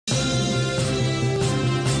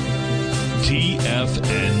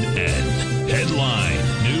TFNN. Headline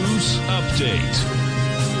News Update.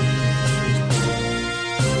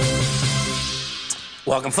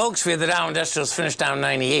 Welcome, folks. We had the Dow Industrials finished down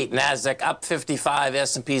 98, NASDAQ up 55,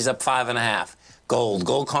 S&P's up 5.5.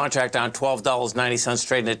 Gold contract down $12.90,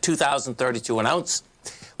 trading at $2,032 an ounce.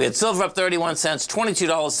 We had silver up 31 cents,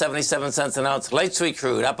 $22.77 an ounce. Light sweet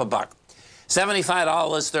crude up $1.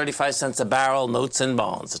 $75.35 a barrel. Notes and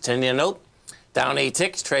bonds. A 10-year note down 8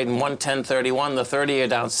 ticks, trading 110.31. The 30-year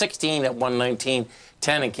down 16 at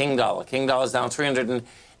 119.10. And King Dollar. King Dollar's down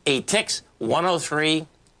 308 ticks,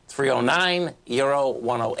 103.309. Euro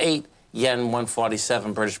 108. Yen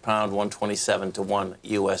 147. British pound 127 to 1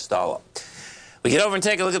 U.S. dollar. We get over and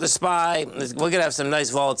take a look at the SPY. We're going to have some nice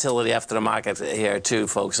volatility after the market here too,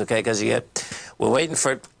 folks, okay? Because we're waiting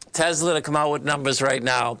for Tesla to come out with numbers right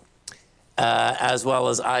now, as well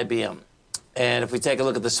as IBM. And if we take a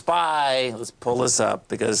look at the SPY, let's pull this up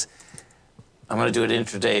because I'm going to do it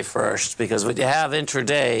intraday first. Because what you have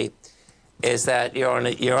intraday is that you're on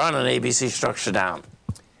an ABC structure down.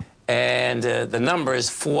 And the number is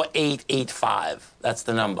 4885. That's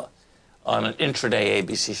the number on an intraday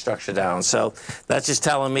ABC structure down. So that's just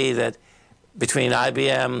telling me that between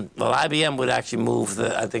IBM, well, IBM would actually move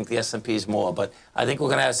I think the S&Ps more, but I think we're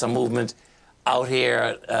going to have some movement out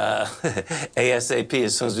here ASAP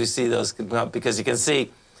as soon as we see those come up, because you can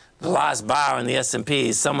see the last bar in the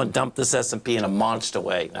S&P, someone dumped this S&P in a monster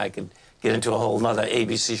way. I could get into a whole nother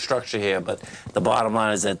ABC structure here, but the bottom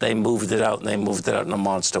line is that they moved it out, and they moved it out in a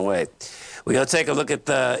monster way. We're going to take a look at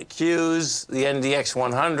the Qs, the NDX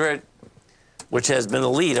 100, which has been the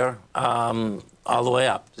leader all the way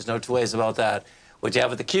up. There's no two ways about that. What you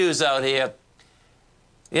have with the Qs out here,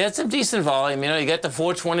 yeah, it's some decent volume. You know, you get the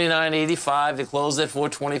 429.85. You close at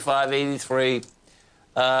 425.83.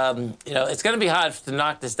 You know, it's going to be hard to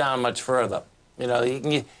knock this down much further. You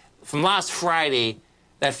know, from last Friday,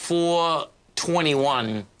 that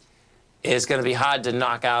 421 is going to be hard to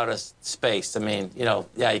knock out of space. I mean, you know,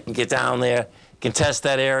 yeah, you can get down there, you can test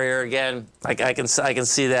that area again. I can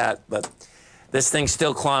see that, but this thing's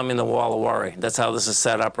still climbing the wall of worry. That's how this is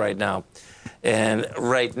set up right now. And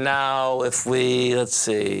right now, if we, let's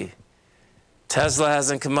see, Tesla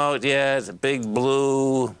hasn't come out yet. Big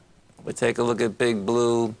Blue, we take a look at Big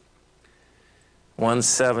Blue,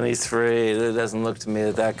 173. It doesn't look to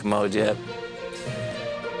me that come out yet.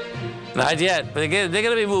 Not yet, but they're going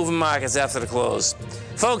to be moving markets after the close.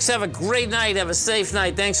 Folks, have a great night. Have a safe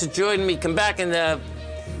night. Thanks for joining me. Come back and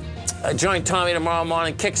join Tommy tomorrow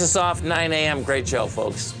morning. Kicks us off 9 a.m. Great show,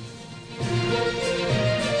 folks.